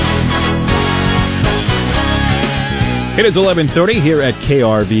It is 11:30 here at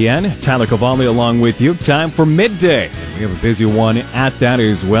KRVN. Tyler Cavalli along with you. Time for Midday. We have a busy one at that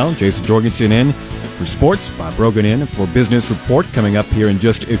as well. Jason Jorgensen in for sports. Bob Brogan in for business report coming up here in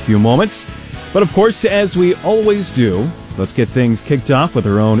just a few moments. But of course, as we always do, let's get things kicked off with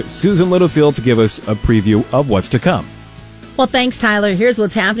our own Susan Littlefield to give us a preview of what's to come. Well, thanks, Tyler. Here's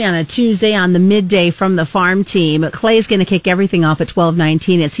what's happening on a Tuesday on the Midday from the farm team. Clay's going to kick everything off at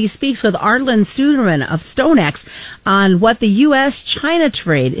 12:19 as he speaks with Arlen Suderman of StoneX on what the U.S.-China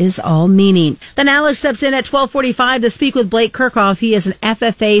trade is all meaning. Then Alex steps in at 12:45 to speak with Blake Kirchhoff. He is an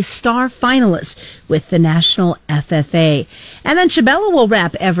FFA star finalist with the National FFA. And then Chabella will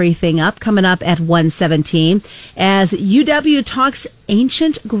wrap everything up coming up at 1:17 as UW talks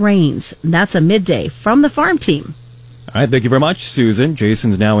ancient grains. That's a Midday from the farm team. All right, thank you very much, Susan.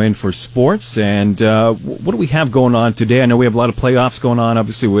 Jason's now in for sports. And what do we have going on today? I know we have a lot of playoffs going on,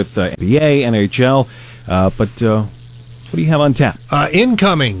 obviously, with NBA, NHL. But what do you have on tap?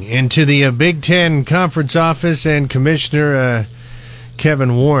 Incoming into the Big Ten Conference office and Commissioner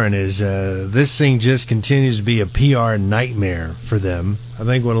Kevin Warren is this thing just continues to be a PR nightmare for them. I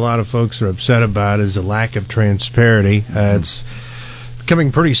think what a lot of folks are upset about is the lack of transparency. It's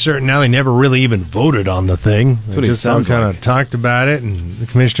becoming pretty certain now they never really even voted on the thing. They just all kind of talked about it, and the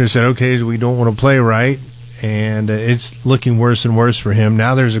commissioner said, okay, we don't want to play right, and it's looking worse and worse for him.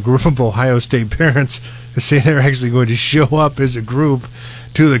 Now there's a group of Ohio State parents that say they're actually going to show up as a group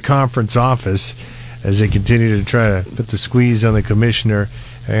to the conference office as they continue to try to put the squeeze on the commissioner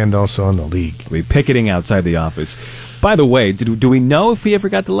and also on the league. We're picketing outside the office. By the way, do we know if he ever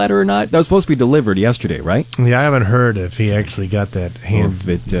got the letter or not? That was supposed to be delivered yesterday, right? Yeah, I haven't heard if he actually got that hand.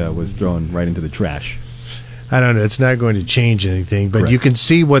 Or if it was thrown right into the trash. I don't know. It's not going to change anything, but Correct. You can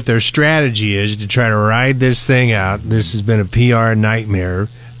see what their strategy is to try to ride this thing out. This has been a PR nightmare.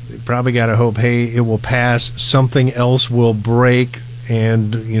 They probably got to hope, hey, it will pass, something else will break,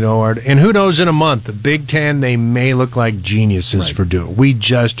 and and who knows, in a month, the Big Ten, they may look like geniuses for doing it. We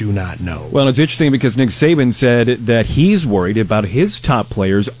just do not know. Well, it's interesting because Nick Saban said that he's worried about his top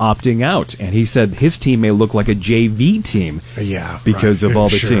players opting out, and he said his team may look like a JV team because of all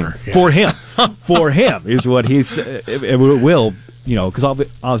the team. Yeah. For him is what he's it will, because a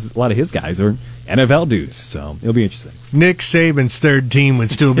lot of his guys are NFL dudes, so it'll be interesting. Nick Saban's third team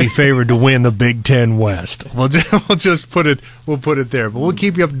would still be favored to win the Big Ten West. We'll just put it there, but we'll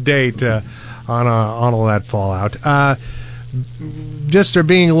keep you up to date on all that fallout. Just they're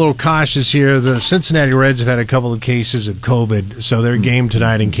being a little cautious here. The Cincinnati Reds have had a couple of cases of COVID, so their game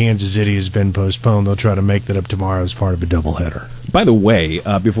tonight in Kansas City has been postponed. They'll try to make that up tomorrow as part of a doubleheader. By the way,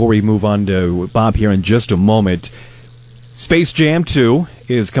 before we move on to Bob here in just a moment, Space Jam 2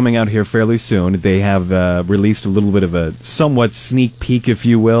 is coming out here fairly soon. They have released a little bit of a somewhat sneak peek, if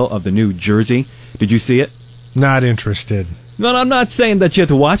you will, of the new jersey. Did you see it? Not interested. No, I'm not saying that you have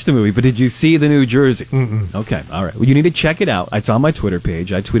to watch the movie, but did you see the new jersey? Mm-mm. Okay, all right. Well, you need to check it out. It's on my Twitter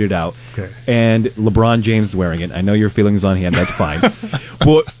page. I tweeted out. Okay. And LeBron James is wearing it. I know your feelings on him. That's fine.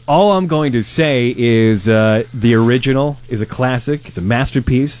 But all I'm going to say is the original is a classic. It's a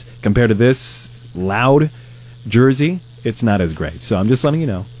masterpiece. Compared to this loud jersey, it's not as great. So I'm just letting you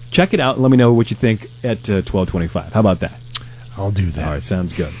know. Check it out and let me know what you think at 12:25. How about that? I'll do that. All right,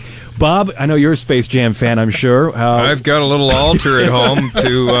 sounds good. Bob, I know you're a Space Jam fan, I'm sure. I've got a little altar at home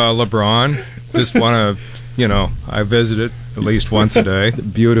to LeBron. Just want to, I visit it at least once a day.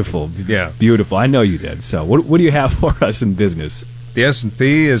 Beautiful. Yeah. Beautiful. I know you did. So what do you have for us in business? The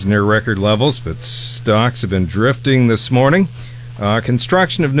S&P is near record levels, but stocks have been drifting this morning.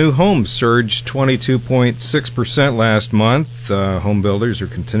 Construction of new homes surged 22.6% last month. Home builders are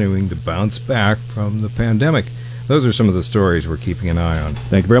continuing to bounce back from the pandemic. Those are some of the stories we're keeping an eye on.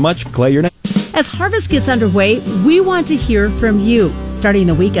 Thank you very much. Clay, you're next. As harvest gets underway, we want to hear from you. Starting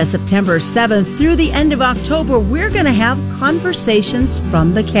the week of September 7th through the end of October, we're going to have Conversations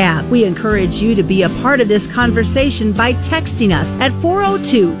from the Cab. We encourage you to be a part of this conversation by texting us at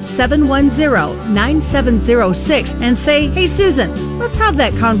 402-710-9706 and say, hey, Susan, let's have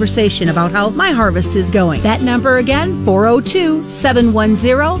that conversation about how my harvest is going. That number again,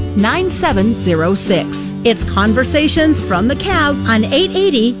 402-710-9706. It's Conversations from the Cab on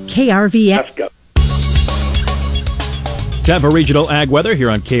 880 KRVN. Let's go. Time for regional ag weather here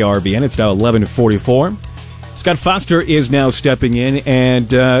on KRVN. It's now 11:44. Scott Foster is now stepping in.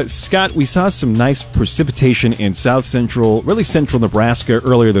 And, Scott, we saw some nice precipitation in central Nebraska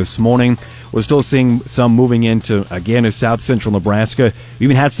earlier this morning. We're still seeing some moving into, again, south central Nebraska. We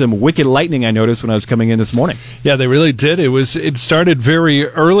even had some wicked lightning, I noticed, when I was coming in this morning. Yeah, they really did. It started very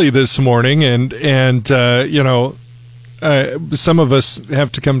early this morning, and some of us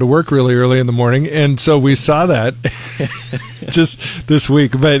have to come to work really early in the morning, and so we saw that just this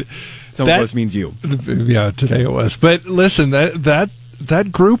week. But some of us means you. Yeah, today it was. But listen,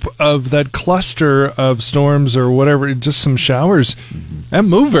 that group of that cluster of storms or whatever, just some showers, that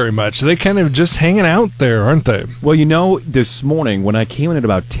move very much. They kind of just hanging out there, aren't they? Well, this morning when I came in at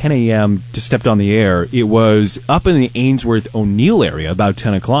about 10 a.m. to stepped on the air, it was up in the Ainsworth-O'Neill area about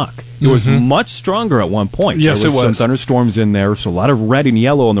 10 o'clock. It was much stronger at one point. Yes, there was it was. some thunderstorms in there, so a lot of red and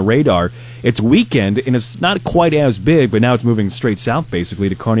yellow on the radar. It's weekend, and it's not quite as big, but now it's moving straight south, basically,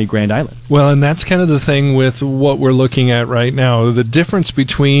 to Kearney, Grand Island. Well, and that's kind of the thing with what we're looking at right now. The difference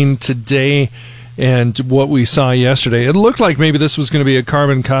between today and what we saw yesterday. It looked like maybe this was going to be a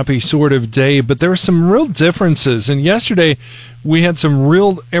carbon copy sort of day, but there were some real differences. And yesterday we had some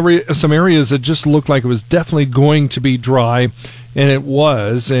areas that just looked like it was definitely going to be dry, and it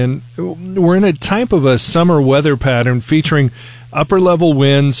was. And we're in a type of a summer weather pattern featuring upper-level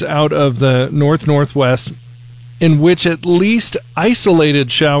winds out of the north-northwest, in which at least isolated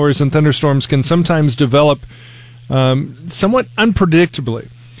showers and thunderstorms can sometimes develop somewhat unpredictably.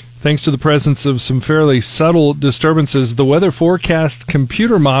 Thanks to the presence of some fairly subtle disturbances, the weather forecast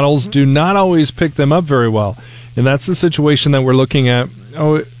computer models do not always pick them up very well. And that's the situation that we're looking at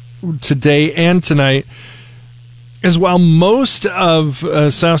today and tonight. As while most of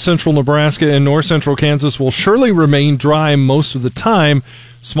south central Nebraska and north central Kansas will surely remain dry most of the time,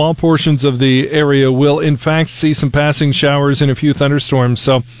 small portions of the area will in fact see some passing showers and a few thunderstorms.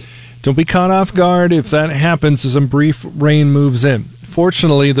 So don't be caught off guard if that happens as some brief rain moves in.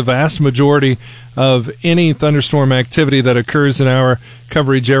 Fortunately, the vast majority of any thunderstorm activity that occurs in our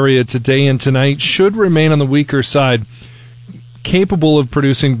coverage area today and tonight should remain on the weaker side, capable of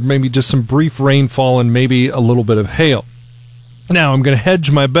producing maybe just some brief rainfall and maybe a little bit of hail. Now, I'm going to hedge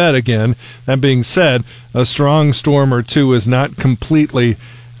my bet again. That being said, a strong storm or two is not completely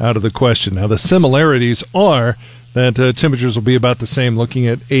out of the question. Now, the similarities are that temperatures will be about the same, looking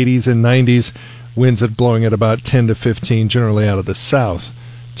at 80s and 90s. Winds blowing at about 10 to 15, generally out of the south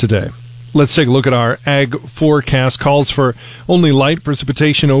today. Let's take a look at our ag forecast. Calls for only light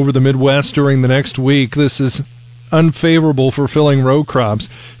precipitation over the Midwest during the next week. This is unfavorable for filling row crops.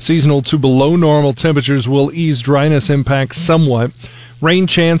 Seasonal to below normal temperatures will ease dryness impacts somewhat. Rain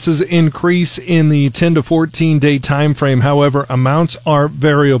chances increase in the 10 to 14 day time frame. However, amounts are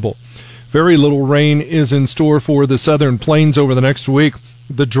variable. Very little rain is in store for the southern plains over the next week.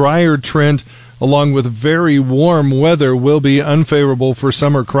 The drier trend, along with very warm weather, will be unfavorable for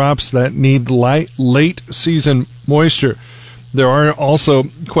summer crops that need late season moisture. There are also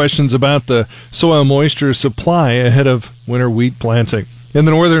questions about the soil moisture supply ahead of winter wheat planting. In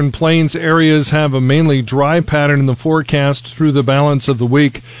the northern plains, areas have a mainly dry pattern in the forecast through the balance of the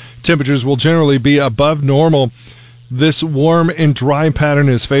week. Temperatures will generally be above normal. This warm and dry pattern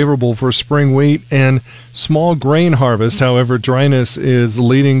is favorable for spring wheat and small grain harvest. However, dryness is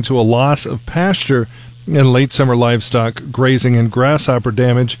leading to a loss of pasture and late summer livestock grazing, and grasshopper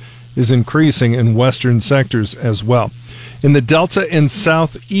damage is increasing in western sectors as well. In the Delta and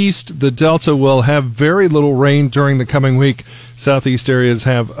Southeast, the Delta will have very little rain during the coming week. Southeast areas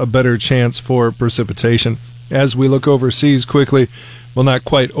have a better chance for precipitation. As we look overseas quickly, well, not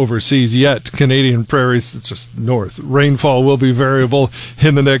quite overseas yet. Canadian prairies, it's just north. Rainfall will be variable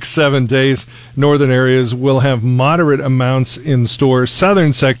in the next 7 days. Northern areas will have moderate amounts in store.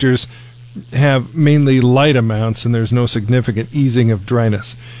 Southern sectors have mainly light amounts, and there's no significant easing of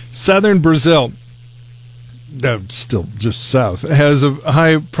dryness. Southern Brazil, still just south, has a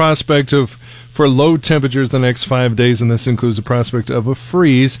high prospect for low temperatures the next 5 days, and this includes the prospect of a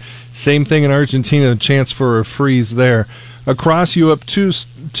freeze. Same thing in Argentina, a chance for a freeze there. Across Europe, two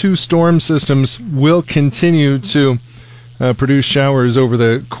storm systems will continue to produce showers over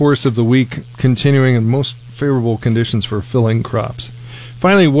the course of the week, continuing in most favorable conditions for filling crops.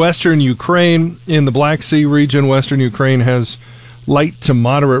 Finally, western Ukraine. In the Black Sea region, western Ukraine has light to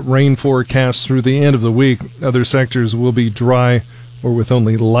moderate rain forecast through the end of the week. Other sectors will be dry or with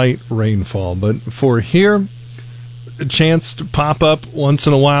only light rainfall. But for here, a chance to pop up once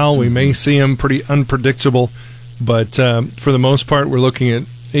in a while. We may see them, pretty unpredictable. But for the most part, we're looking at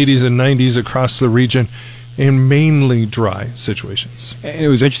 80s and 90s across the region in mainly dry situations. And it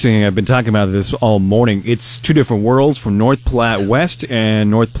was interesting. I've been talking about this all morning. It's two different worlds from North Platte West and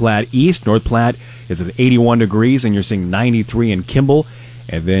North Platte East. North Platte is at 81 degrees, and you're seeing 93 in Kimball.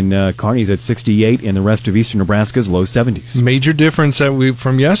 And then Kearney's at 68, and the rest of eastern Nebraska's low 70s. Major difference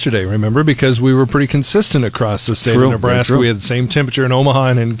from yesterday, remember, because we were pretty consistent across the state of Nebraska. We had the same temperature in Omaha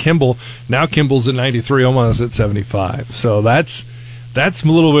and in Kimball. Now Kimball's at 93, Omaha's at 75. So that's that's a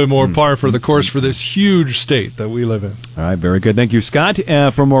little bit more par for the course for this huge state that we live in. All right, very good. Thank you, Scott.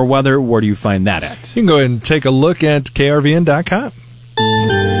 For more weather, where do you find that at? You can go ahead and take a look at krvn.com.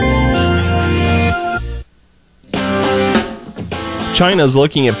 China's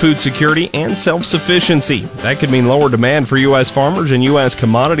looking at food security and self-sufficiency. That could mean lower demand for U.S. farmers and U.S.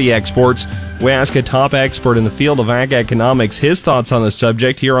 commodity exports. We ask a top expert in the field of ag economics his thoughts on the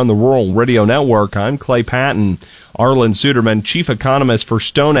subject here on the Rural Radio Network. I'm Clay Patton. Arlen Suderman, chief economist for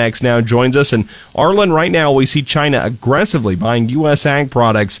StoneX, now joins us. And Arlen, right now we see China aggressively buying U.S. ag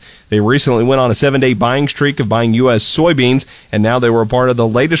products. They recently went on a 7-day buying streak of buying U.S. soybeans, and now they were a part of the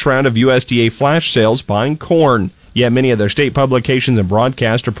latest round of USDA flash sales buying corn. Yet many of their state publications and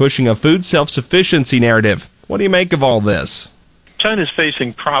broadcasts are pushing a food self-sufficiency narrative. What do you make of all this? China's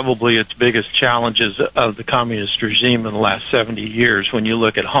facing probably its biggest challenges of the communist regime in the last 70 years. When you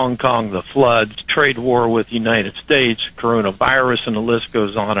look at Hong Kong, the floods, trade war with the United States, coronavirus, and the list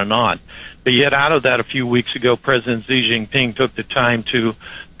goes on and on. But yet out of that, a few weeks ago, President Xi Jinping took the time to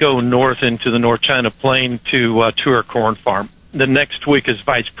go north into the North China Plain to tour a corn farm. The next week, his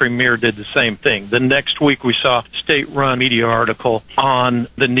vice premier did the same thing. The next week, we saw a state-run media article on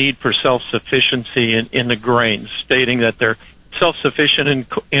the need for self-sufficiency in the grains, stating that they're self-sufficient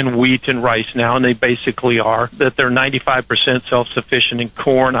in wheat and rice now, and they basically are, that they're 95% self-sufficient in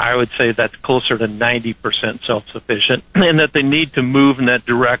corn. I would say that's closer to 90% self-sufficient, and that they need to move in that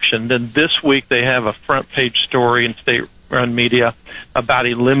direction. Then this week, they have a front-page story in state-run media about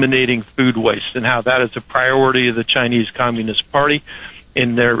eliminating food waste and how that is a priority of the Chinese Communist Party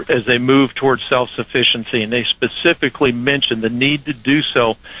as they move towards self-sufficiency. And they specifically mentioned the need to do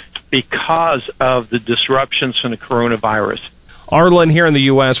so because of the disruptions from the coronavirus. Arlen, here in the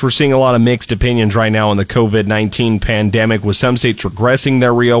U.S., we're seeing a lot of mixed opinions right now on the COVID-19 pandemic, with some states regressing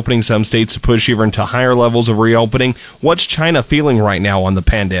their reopening, some states push even to higher levels of reopening. What's China feeling right now on the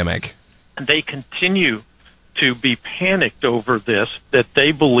pandemic? They continue to be panicked over this, that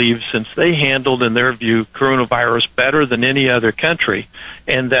they believe, since they handled, in their view, coronavirus better than any other country,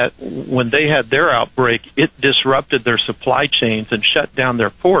 and that when they had their outbreak, it disrupted their supply chains and shut down their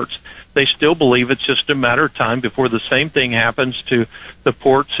ports. They still believe it's just a matter of time before the same thing happens to the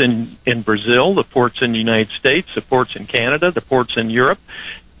ports in Brazil, the ports in the United States, the ports in Canada, the ports in Europe,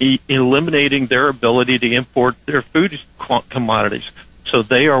 eliminating their ability to import their food commodities. So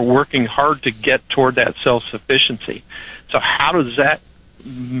they are working hard to get toward that self-sufficiency. So how does that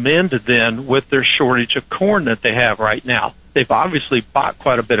mend then with their shortage of corn that they have right now? They've obviously bought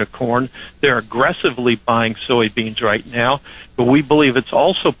quite a bit of corn. They're aggressively buying soybeans right now, but we believe it's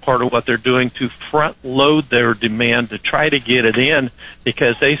also part of what they're doing to front load their demand to try to get it in,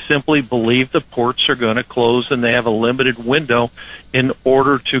 because they simply believe the ports are going to close and they have a limited window in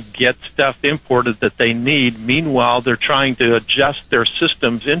order to get stuff imported that they need. Meanwhile, they're trying to adjust their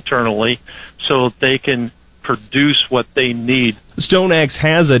systems internally so they can produce what they need. StoneX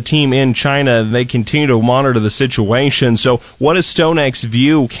has a team in China. They continue to monitor the situation. So what is StoneX's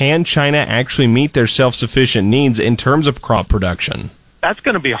view? Can China actually meet their self-sufficient needs in terms of crop production? That's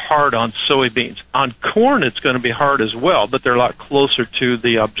going to be hard on soybeans. On corn, it's going to be hard as well, but they're a lot closer to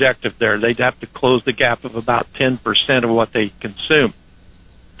the objective there. They'd have to close the gap of about 10% of what they consume.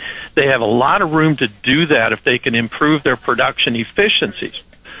 They have a lot of room to do that if they can improve their production efficiencies.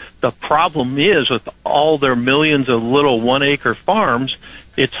 The problem is, with all their millions of little 1-acre farms,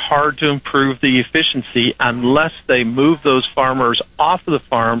 it's hard to improve the efficiency unless they move those farmers off of the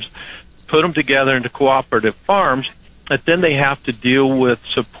farms, put them together into cooperative farms, but then they have to deal with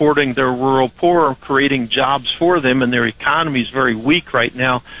supporting their rural poor, creating jobs for them, and their economy is very weak right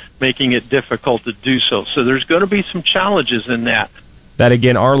now, making it difficult to do so. So there's going to be some challenges in that. That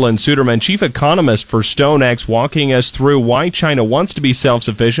again, Arlen Suderman, chief economist for StoneX, walking us through why China wants to be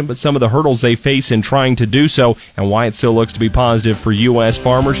self-sufficient, but some of the hurdles they face in trying to do so, and why it still looks to be positive for U.S.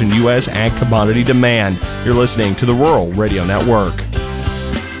 farmers and U.S. ag commodity demand. You're listening to the Rural Radio Network.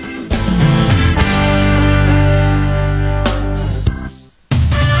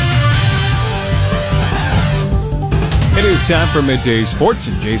 It is time for Midday Sports,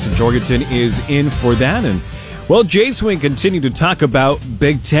 and Jason Jorgensen is in for that. And well, Jason, we continue to talk about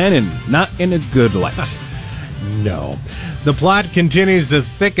Big Ten, and not in a good light. No. The plot continues to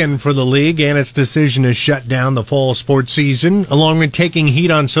thicken for the league and its decision to shut down the fall sports season, along with taking heat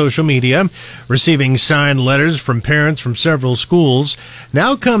on social media, receiving signed letters from parents from several schools.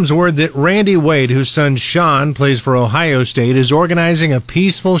 Now comes word that Randy Wade, whose son Sean plays for Ohio State, is organizing a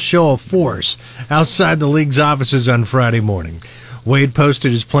peaceful show of force outside the league's offices on Friday morning. Wade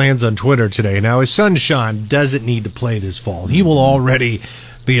posted his plans on Twitter today. Now, his son Sean doesn't need to play this fall. He will already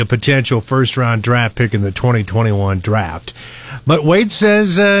be a potential first-round draft pick in the 2021 draft. But Wade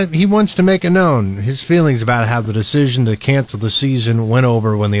says he wants to make it known his feelings about how the decision to cancel the season went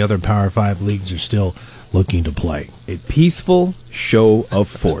over when the other Power 5 leagues are still looking to play. A peaceful show of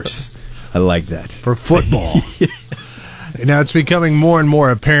force. I like that. For football. Now, it's becoming more and more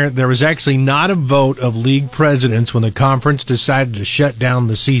apparent there was actually not a vote of league presidents when the conference decided to shut down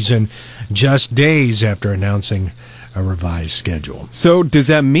the season just days after announcing a revised schedule. So does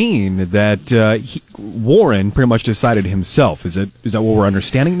that mean that Warren pretty much decided himself? Is that what we're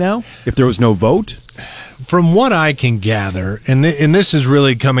understanding now? If there was no vote? From what I can gather, and this is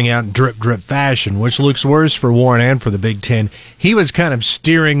really coming out in drip fashion, which looks worse for Warren and for the Big Ten, he was kind of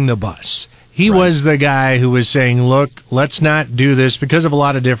steering the bus. He was the guy who was saying, look, let's not do this because of a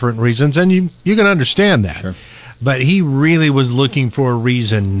lot of different reasons, and you can understand that. Sure. But he really was looking for a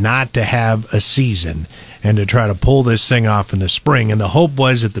reason not to have a season and to try to pull this thing off in the spring. And the hope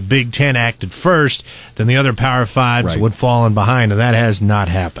was that the Big Ten acted first, then the other Power Fives would fall in behind, and that has not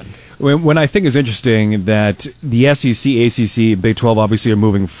happened. When I think is interesting that the SEC, ACC, Big 12 obviously are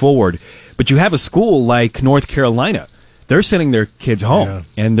moving forward, but you have a school like North Carolina. They're sending their kids home,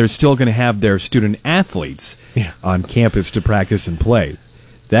 and they're still going to have their student athletes on campus to practice and play.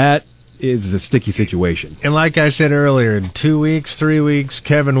 That is a sticky situation. And like I said earlier, in 2 weeks, 3 weeks,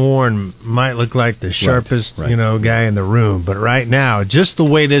 Kevin Warren might look like the sharpest, guy in the room. But right now, just the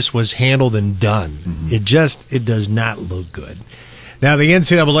way this was handled and done, it does not look good. Now, the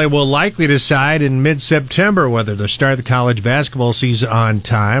NCAA will likely decide in mid-September whether to start the college basketball season on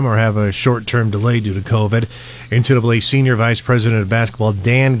time or have a short-term delay due to COVID. NCAA Senior Vice President of Basketball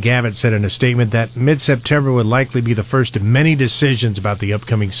Dan Gavitt said in a statement that mid-September would likely be the first of many decisions about the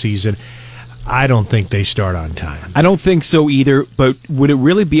upcoming season. I don't think they start on time. I don't think so either, but would it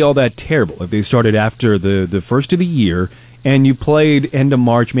really be all that terrible if they started after the first of the year and you played end of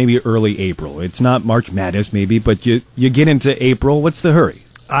March, maybe early April? It's not March Madness, maybe, but you get into April. What's the hurry?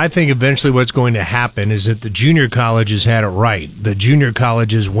 I think eventually what's going to happen is that the junior colleges had it right. The junior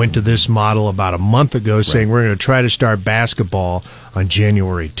colleges went to this model about a month ago saying we're going to try to start basketball on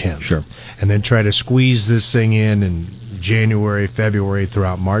January 10th. Sure. And then try to squeeze this thing in January, February,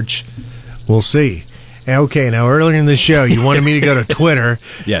 throughout March. We'll see. Okay, now earlier in the show, you wanted me to go to Twitter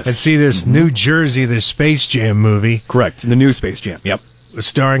and see this New Jersey, this Space Jam movie. Correct, the new Space Jam, yep.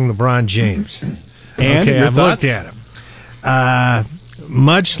 Starring LeBron James. And okay, your I've thoughts? looked at him.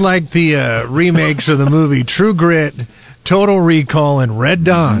 Much like the remakes of the movie True Grit, Total Recall, and Red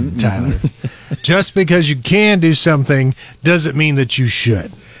Dawn, Tyler, just because you can do something doesn't mean that you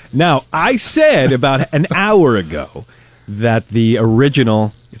should. Now, I said about an hour ago that the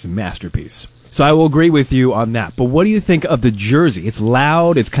original is a masterpiece. So I will agree with you on that. But what do you think of the Jersey? It's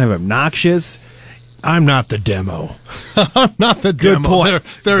loud. It's kind of obnoxious. I'm not the demo. I'm not the demo. Point.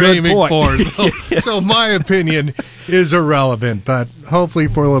 They're Good aiming point. for. So my opinion is irrelevant. But hopefully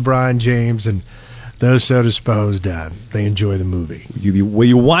for LeBron James and those so disposed, they enjoy the movie. Will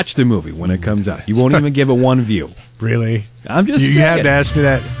you watch the movie when it comes out? You won't even give it one view. Really? I'm just saying. You had to ask me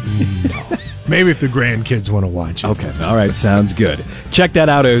that? No. Maybe if the grandkids want to watch it. Okay. All right. Sounds good. Check that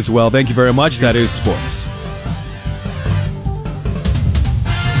out as well. Thank you very much. That is sports.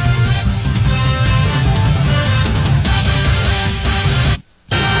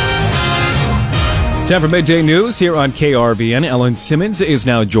 Time for Midday News here on KRVN. Ellen Simmons is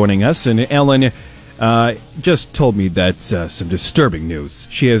now joining us. And Ellen just told me that some disturbing news.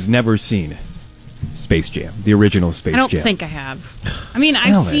 She has never seen Space Jam, the original Space Jam. I don't think I have. I mean,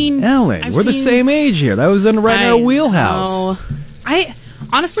 I've seen... Ellen, we're the same age here. That was right in our wheelhouse. I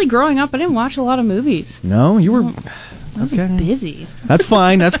honestly, growing up, I didn't watch a lot of movies. No? You were... I was busy. That's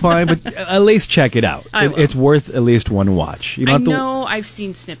fine, but at least check it out. It's worth at least one watch. You don't I've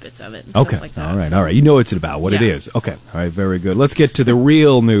seen snippets of it and stuff like that. All right. You know what it's about, what it is. Okay, all right, very good. Let's get to the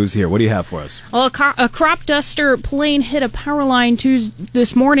real news here. What do you have for us? Well, a crop duster plane hit a power line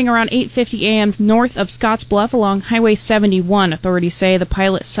this morning around 8:50 a.m. north of Scottsbluff along Highway 71. Authorities say the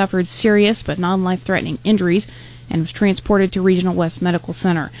pilot suffered serious but non-life-threatening injuries and was transported to Regional West Medical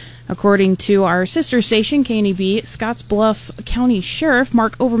Center. According to our sister station, KNEB, Scottsbluff County Sheriff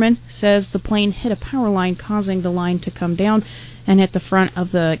Mark Overman says the plane hit a power line, causing the line to come down and hit the front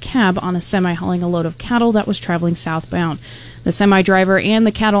of the cab on a semi hauling a load of cattle that was traveling southbound. The semi driver and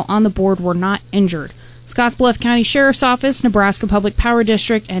the cattle on the board were not injured. Scottsbluff County Sheriff's Office, Nebraska Public Power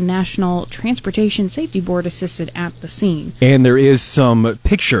District, and National Transportation Safety Board assisted at the scene. And there is some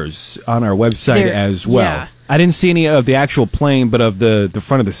pictures on our website as well. Yeah. I didn't see any of the actual plane, but of the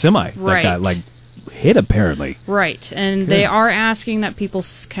front of the semi that got hit, apparently. Right, and they are asking that people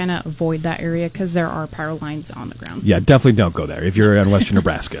kind of avoid that area because there are power lines on the ground. Yeah, definitely don't go there if you're in western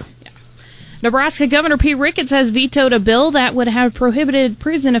Nebraska. Yeah. Nebraska Governor Pete Ricketts has vetoed a bill that would have prohibited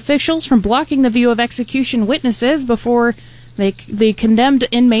prison officials from blocking the view of execution witnesses before the condemned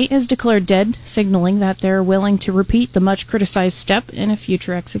inmate is declared dead, signaling that they're willing to repeat the much-criticized step in a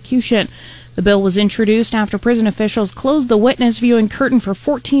future execution. The bill was introduced after prison officials closed the witness viewing curtain for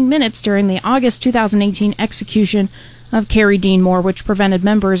 14 minutes during the August 2018 execution of Carrie Dean Moore, which prevented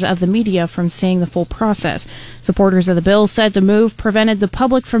members of the media from seeing the full process. Supporters of the bill said the move prevented the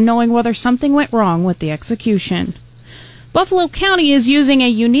public from knowing whether something went wrong with the execution. Buffalo County is using a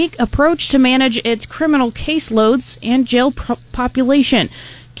unique approach to manage its criminal caseloads and jail population.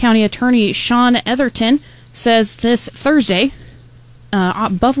 County Attorney Sean Etherton says this Thursday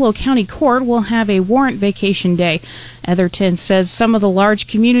Buffalo County Court will have a warrant vacation day. Etherton says some of the large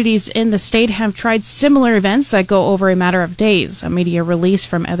communities in the state have tried similar events that go over a matter of days. A media release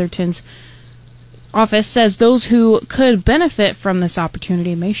from Etherton's office says those who could benefit from this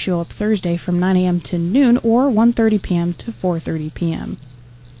opportunity may show up Thursday from 9 a.m. to noon or 1:30 p.m. to 4:30 p.m.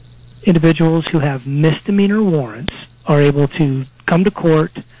 Individuals who have misdemeanor warrants are able to come to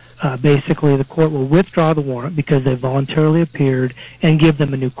court. Basically, the court will withdraw the warrant because they voluntarily appeared and give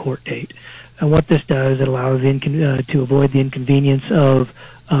them a new court date. And what this does, it allows to avoid the inconvenience of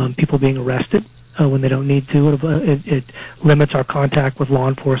people being arrested when they don't need to. It limits our contact with law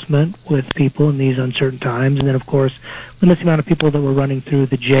enforcement, with people in these uncertain times, and then, of course, limits the amount of people that we're running through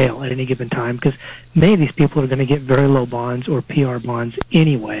the jail at any given time, because many of these people are going to get very low bonds or PR bonds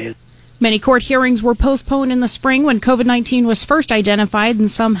anyway. Many court hearings were postponed in the spring when COVID-19 was first identified, and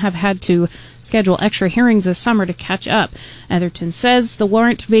some have had to schedule extra hearings this summer to catch up. Etherton says the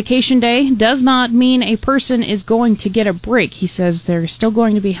warrant vacation day does not mean a person is going to get a break. He says they're still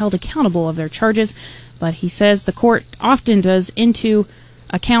going to be held accountable of their charges, but he says the court often does into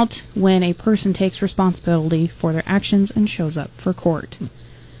account when a person takes responsibility for their actions and shows up for court.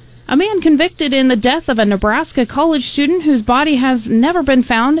 A man convicted in the death of a Nebraska college student whose body has never been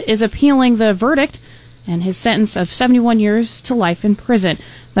found is appealing the verdict and his sentence of 71 years to life in prison.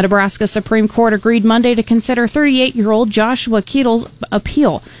 The Nebraska Supreme Court agreed Monday to consider 38-year-old Joshua Keetl's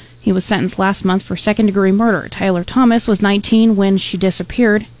appeal. He was sentenced last month for second-degree murder. Tyler Thomas was 19 when she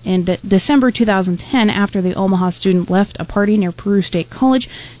disappeared in December 2010 after the Omaha student left a party near Peru State College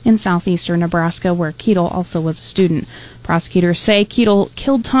in southeastern Nebraska, where Keetl also was a student. Prosecutors say Keetl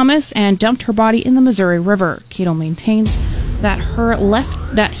killed Thomas and dumped her body in the Missouri River. Keetl maintains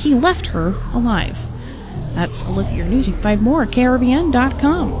that he left her alive. That's a look at your news. You can find more at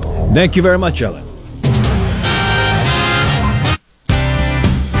KRVN.com. Thank you very much, Ellen.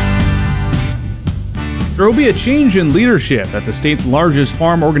 There will be a change in leadership at the state's largest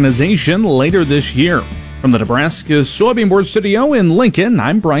farm organization later this year. From the Nebraska Soybean Board Studio in Lincoln,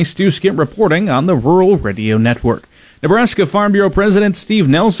 I'm Bryce Duskett reporting on the Rural Radio Network. Nebraska Farm Bureau President Steve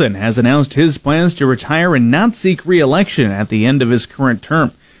Nelson has announced his plans to retire and not seek re-election at the end of his current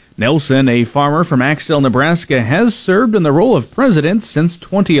term. Nelson, a farmer from Axtell, Nebraska, has served in the role of president since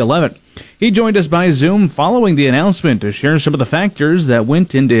 2011. He joined us by Zoom following the announcement to share some of the factors that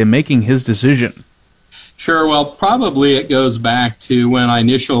went into making his decision. Sure. Well, probably it goes back to when I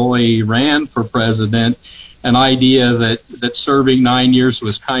initially ran for president, an idea that serving 9 years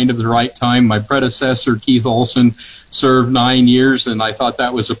was kind of the right time. My predecessor, Keith Olson, served 9 years, and I thought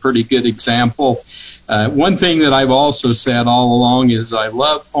that was a pretty good example. One thing that I've also said all along is I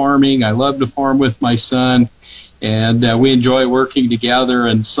love farming. I love to farm with my son, and we enjoy working together.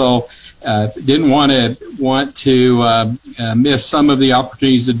 And so didn't want to miss some of the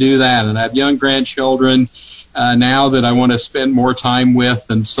opportunities to do that. And I have young grandchildren now that I want to spend more time with.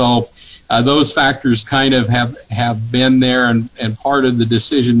 And so those factors kind of have been there and part of the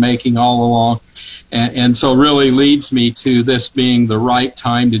decision making all along. And so really leads me to this being the right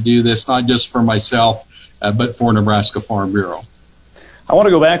time to do this, not just for myself, but for Nebraska Farm Bureau. I want to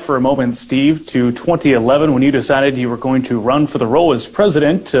go back for a moment, Steve, to 2011 when you decided you were going to run for the role as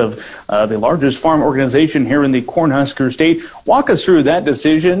president of the largest farm organization here in the Cornhusker State. Walk us through that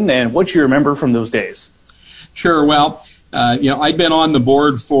decision and what you remember from those days. Sure. Well, I'd been on the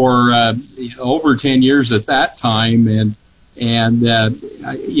board for over 10 years at that time, and I'd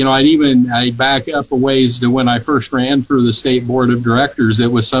back up a ways to when I first ran for the state board of directors.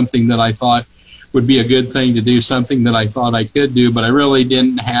 It was something that I thought would be a good thing to do, something that I thought I could do, but I really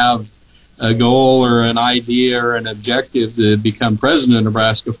didn't have a goal or an idea or an objective to become president of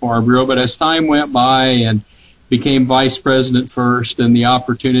Nebraska Farm Bureau. But as time went by and became vice president first, and the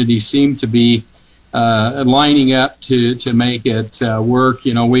opportunity seemed to be lining up to make it work,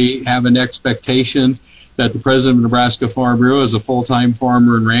 we have an expectation that the president of Nebraska Farm Bureau is a full-time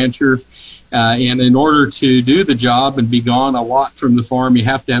farmer and rancher. And in order to do the job and be gone a lot from the farm, you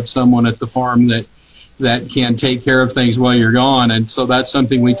have to have someone at the farm that can take care of things while you're gone. And so that's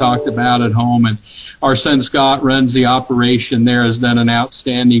something we talked about at home. And our son Scott runs the operation there, has done an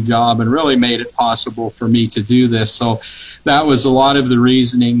outstanding job and really made it possible for me to do this. So that was a lot of the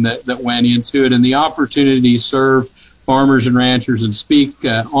reasoning that went into it. And the opportunity to serve farmers and ranchers and speak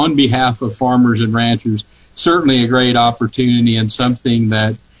on behalf of farmers and ranchers, certainly a great opportunity and something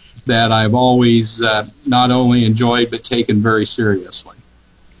that I've always not only enjoyed but taken very seriously.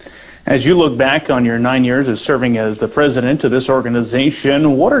 As you look back on your 9 years as serving as the president of this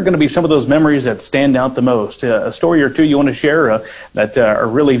organization, what are going to be some of those memories that stand out the most? A story or two you want to share that are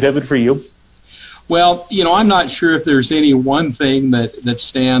really vivid for you? Well, I'm not sure if there's any one thing that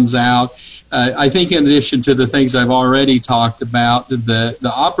stands out. I think in addition to the things I've already talked about,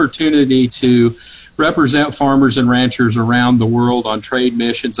 the opportunity to represent farmers and ranchers around the world on trade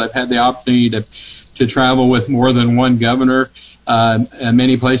missions. I've had the opportunity to travel with more than one governor in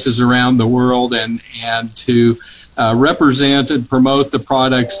many places around the world and to represent and promote the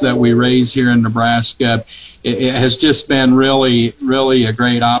products that we raise here in Nebraska. It has just been really, really a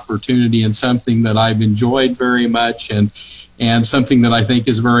great opportunity and something that I've enjoyed very much and something that I think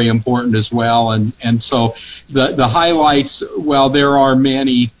is very important as well. And so the highlights, well, there are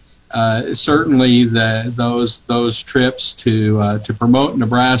many. Certainly those trips to promote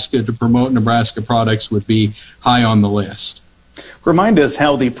Nebraska products would be high on the list. Remind us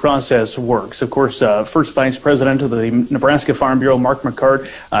how the process works. Of course, first Vice President of the Nebraska Farm Bureau, Mark McCart,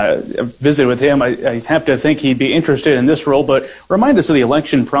 visited with him. I have to think he'd be interested in this role, but remind us of the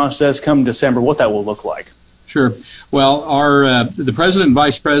election process come December, what that will look like. Sure. Well, the President and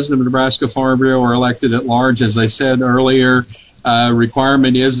Vice President of Nebraska Farm Bureau are elected at large, as I said earlier.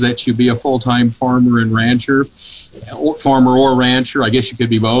 Requirement is that you be a full-time farmer and rancher, farmer or rancher. I guess you could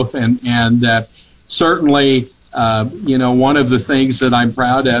be both. And certainly, one of the things that I'm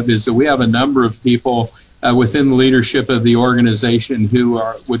proud of is that we have a number of people within the leadership of the organization who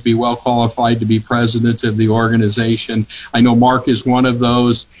would be well qualified to be president of the organization. I know Mark is one of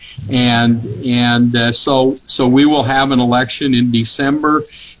those, and so we will have an election in December.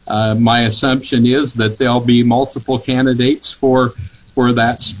 My assumption is that there'll be multiple candidates for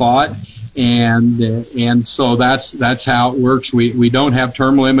that spot, and so that's how it works. We don't have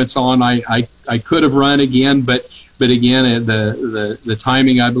term limits on. I could have run again, but again the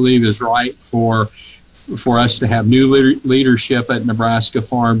timing I believe is right for us to have new leadership at Nebraska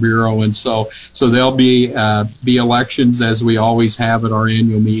Farm Bureau, and so there'll be elections as we always have at our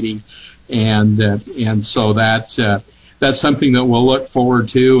annual meeting, and so that's something that we'll look forward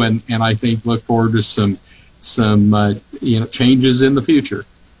to, and I think look forward to some changes in the future.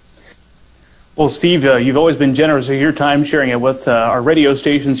 Well, Steve, you've always been generous with your time sharing it with our radio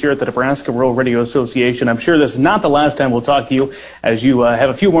stations here at the Nebraska Rural Radio Association. I'm sure this is not the last time we'll talk to you, as you have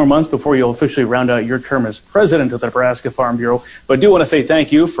a few more months before you'll officially round out your term as president of the Nebraska Farm Bureau. But I do want to say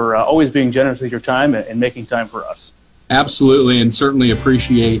thank you for always being generous with your time and making time for us. Absolutely, and certainly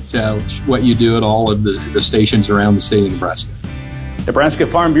appreciate what you do at all of the stations around the state of Nebraska. Nebraska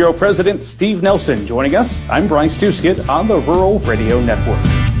Farm Bureau President Steve Nelson joining us. I'm Bryce Tuskett on the Rural Radio Network.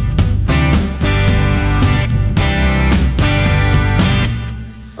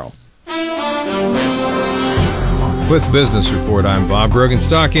 With Business Report, I'm Bob Brogan.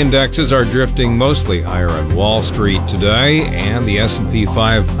 Stock indexes are drifting mostly higher on Wall Street today, and the S&P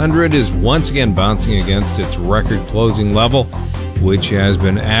 500 is once again bouncing against its record closing level, which has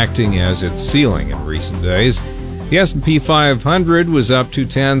been acting as its ceiling in recent days. The S&P 500 was up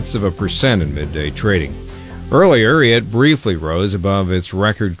 0.2% in midday trading. Earlier, it briefly rose above its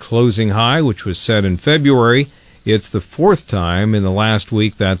record closing high, which was set in February. It's the fourth time in the last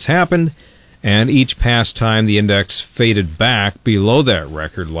week that's happened, and each past time the index faded back below that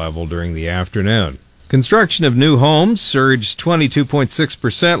record level during the afternoon. Construction of new homes surged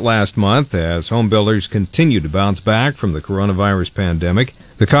 22.6% last month as home builders continue to bounce back from the coronavirus pandemic.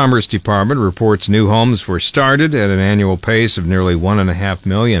 The Commerce Department reports new homes were started at an annual pace of nearly 1.5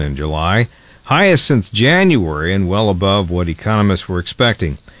 million in July, highest since January and well above what economists were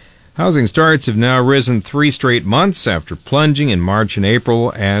expecting. Housing starts have now risen 3 straight months after plunging in March and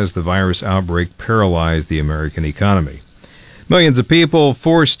April as the virus outbreak paralyzed the American economy. Millions of people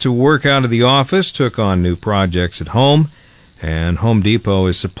forced to work out of the office took on new projects at home, and Home Depot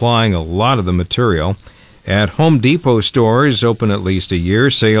is supplying a lot of the material. At Home Depot stores open at least a year,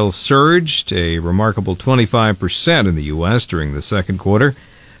 sales surged a remarkable 25% in the U.S. during the second quarter.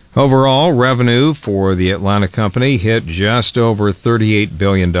 Overall, revenue for the Atlanta company hit just over $38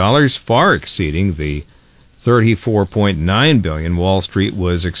 billion, far exceeding the $34.9 billion Wall Street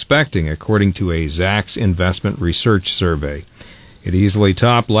was expecting, according to a Zacks investment research survey. It easily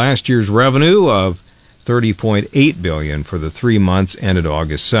topped last year's revenue of $30.8 billion for the 3 months ended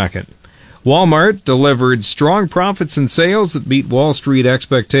August 2nd. Walmart delivered strong profits and sales that beat Wall Street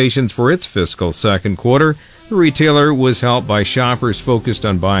expectations for its fiscal second quarter. The retailer was helped by shoppers focused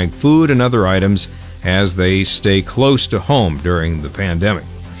on buying food and other items as they stay close to home during the pandemic.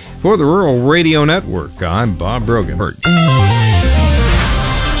 For the Rural Radio Network, I'm Bob Brogan.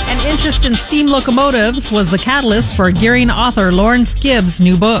 An interest in steam locomotives was the catalyst for Gearing author Lawrence Gibbs'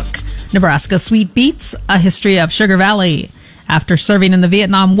 new book, Nebraska Sweet Beets, A History of Sugar Valley. After serving in the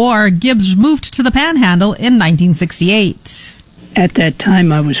Vietnam War, Gibbs moved to the Panhandle in 1968. At that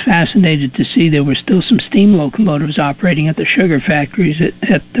time, I was fascinated to see there were still some steam locomotives operating at the sugar factories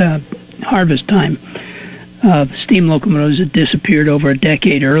at harvest time. The steam locomotives had disappeared over a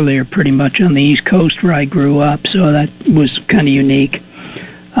decade earlier, pretty much on the East Coast where I grew up, so that was kind of unique.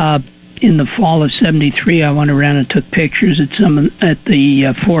 In the fall of '73, I went around and took pictures at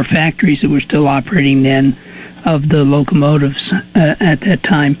the 4 factories that were still operating then of the locomotives at that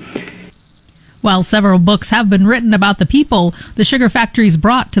time. While several books have been written about the people the sugar factories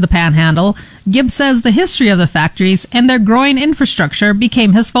brought to the Panhandle, Gibbs says the history of the factories and their growing infrastructure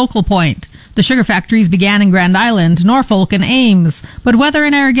became his focal point. The sugar factories began in Grand Island, Norfolk, and Ames, but weather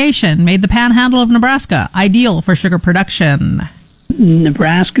and irrigation made the Panhandle of Nebraska ideal for sugar production.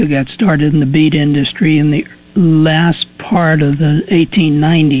 Nebraska got started in the beet industry in the last part of the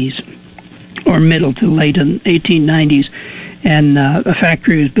 1890s, or middle to late 1890s, and a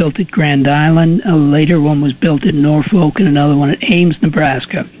factory was built at Grand Island. A later one was built at Norfolk, and another one at Ames,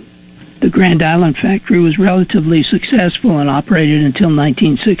 Nebraska. The Grand Island factory was relatively successful and operated until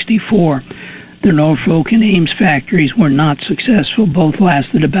 1964. The Norfolk and Ames factories were not successful. Both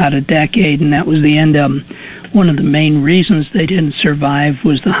lasted about a decade, and that was the end of them. One of the main reasons they didn't survive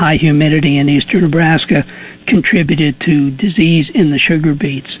was the high humidity in eastern Nebraska contributed to disease in the sugar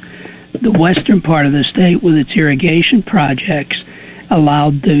beets. The western part of the state, with its irrigation projects,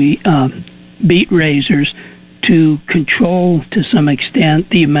 allowed the beet raisers to control, to some extent,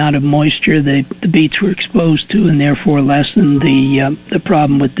 the amount of moisture that the beets were exposed to, and therefore lessen the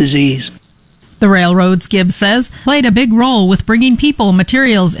problem with disease. The railroads, Gibbs says, played a big role with bringing people,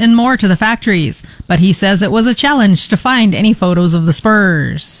 materials, and more to the factories, but he says it was a challenge to find any photos of the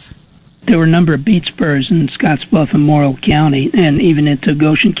spurs. There were a number of beet spurs in Scottsbluff and Morrill County, and even into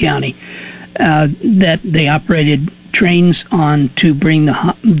Goshen County, that they operated trains on to bring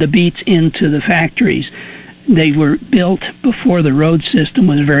the beets into the factories. They were built before the road system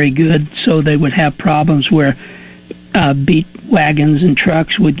was very good, so they would have problems where beet wagons and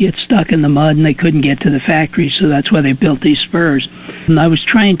trucks would get stuck in the mud and they couldn't get to the factory, so that's why they built these spurs. And I was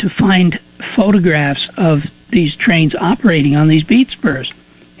trying to find photographs of these trains operating on these beet spurs.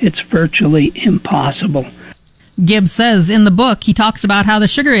 It's virtually impossible. Gibbs says in the book he talks about how the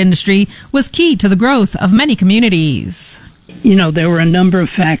sugar industry was key to the growth of many communities. You know, there were a number of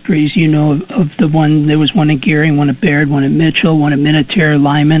factories, of the one, there was one at Gearing, one at Baird, one at Mitchell, one at Minutair,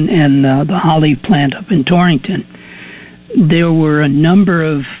 Lyman, and the Holly plant up in Torrington. There were a number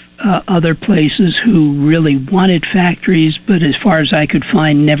of other places who really wanted factories, but as far as I could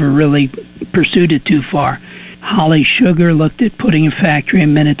find, never really pursued it too far. Holly Sugar looked at putting a factory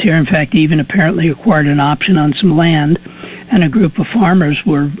in Minutair. In fact, even apparently acquired an option on some land, and a group of farmers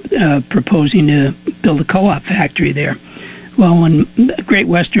were proposing to build a co-op factory there. Well, when Great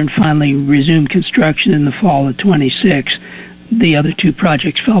Western finally resumed construction in the fall of '26, the other 2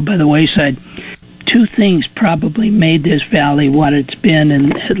 projects fell by the wayside. 2 things probably made this valley what it's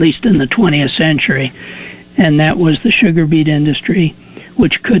been, at least in the 20th century, and that was the sugar beet industry,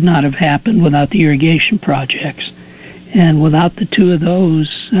 which could not have happened without the irrigation projects. And without the 2 of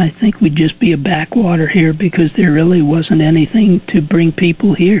those, I think we'd just be a backwater here, because there really wasn't anything to bring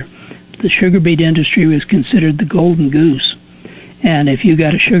people here. The sugar beet industry was considered the golden goose. And if you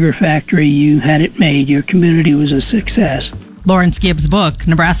got a sugar factory, you had it made. Your community was a success. Lawrence Gibbs' book,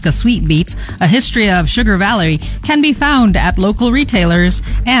 Nebraska Sweet Beets, A History of Sugar Valley, can be found at local retailers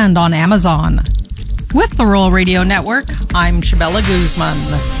and on Amazon. With the Rural Radio Network, I'm Chabela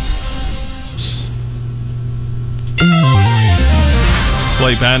Guzman.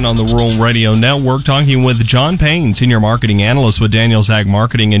 Clay Patton on the Rural Radio Network, talking with John Payne, Senior Marketing Analyst with Daniels Ag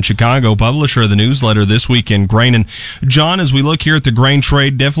Marketing in Chicago, publisher of the newsletter This Week in Grain. And John, as we look here at the grain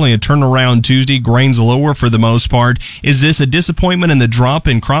trade, definitely a turnaround Tuesday. Grain's lower for the most part. Is this a disappointment in the drop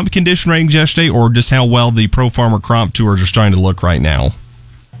in crop condition ratings yesterday, or just how well the Pro Farmer Crop Tours are starting to look right now?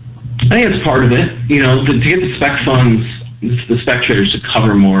 I think it's part of it. To get the spec funds the spec traders to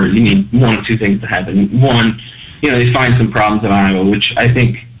cover more, you need one of two things to happen. One, they find some problems in Iowa, which I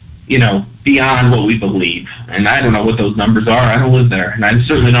think, beyond what we believe. And I don't know what those numbers are. I don't live there. And I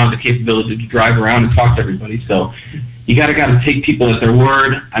certainly don't have the capability to drive around and talk to everybody. So you got to take people at their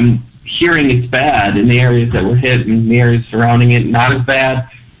word. I'm hearing it's bad in the areas that were hit and the areas surrounding it, not as bad.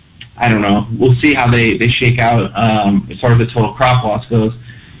 I don't know. We'll see how they shake out as far as the total crop loss goes.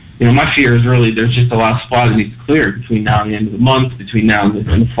 My fear is really there's just a lot of supply that needs to clear between now and the end of the month, between now and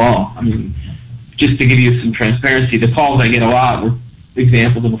the fall. I mean, just to give you some transparency, the calls I get a lot were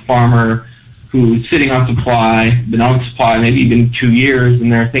examples of a farmer who's sitting on supply, been on supply maybe even 2 years,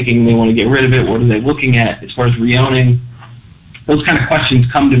 and they're thinking they want to get rid of it. What are they looking at as far as reowning? Those kind of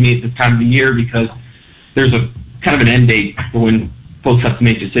questions come to me at this time of the year because there's a kind of an end date for when folks have to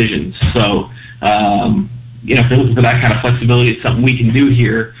make decisions. So, if they're looking for that kind of flexibility, it's something we can do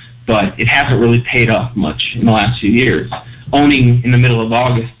here, but it hasn't really paid off much in the last few years. Owning in the middle of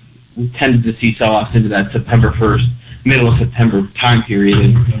August, we tended to see sell-offs into that September 1st, middle of September time period.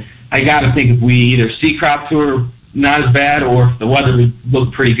 And I got to think if we either see crops who are not as bad or if the weather would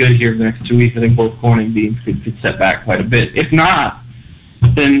look pretty good here the next 2 weeks, I think both corn and beans could set back quite a bit. If not,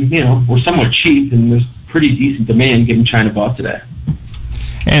 then, we're somewhat cheap and there's pretty decent demand given China bought today.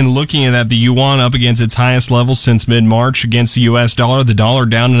 And looking at that, the yuan up against its highest level since mid-March against the U.S. dollar. The dollar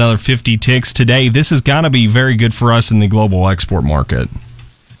down another 50 ticks today. This has got to be very good for us in the global export market.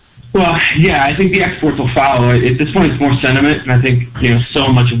 Well, yeah, I think the exports will follow. At this point, it's more sentiment, and I think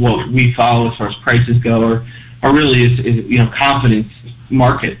so much of what we follow as far as prices go are really is confidence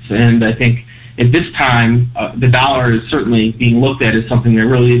markets. And I think at this time, the dollar is certainly being looked at as something that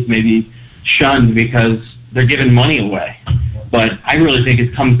really is maybe shunned because they're giving money away. But I really think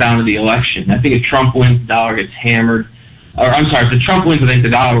it comes down to the election. I think if Trump wins, the dollar gets hammered. Or I'm sorry, if Trump wins, I think the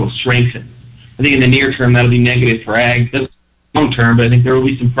dollar will strengthen. I think in the near term that'll be negative for ag. Long term, but I think there will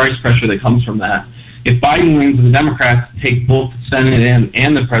be some price pressure that comes from that. If Biden wins and the Democrats take both the Senate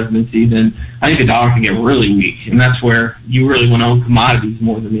and the presidency, then I think the dollar can get really weak, and that's where you really want to own commodities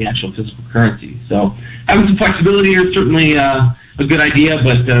more than the actual physical currency. So having some flexibility here is certainly a good idea,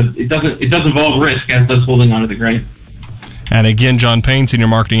 but it does involve risk, as does holding on to the grain. And again, John Payne, Senior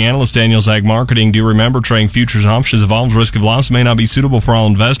Marketing Analyst, Daniels Ag Marketing. Do remember, trading futures and options involves risk of loss, may not be suitable for all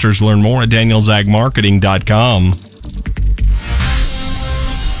investors. Learn more at danielsagmarketing.com.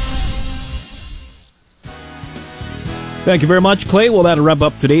 Thank you very much, Clay. Well, that'll wrap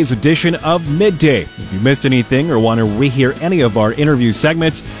up today's edition of Midday. If you missed anything or want to rehear any of our interview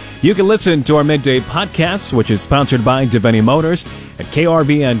segments, you can listen to our Midday podcast, which is sponsored by Devaney Motors at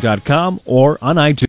krvn.com or on iTunes.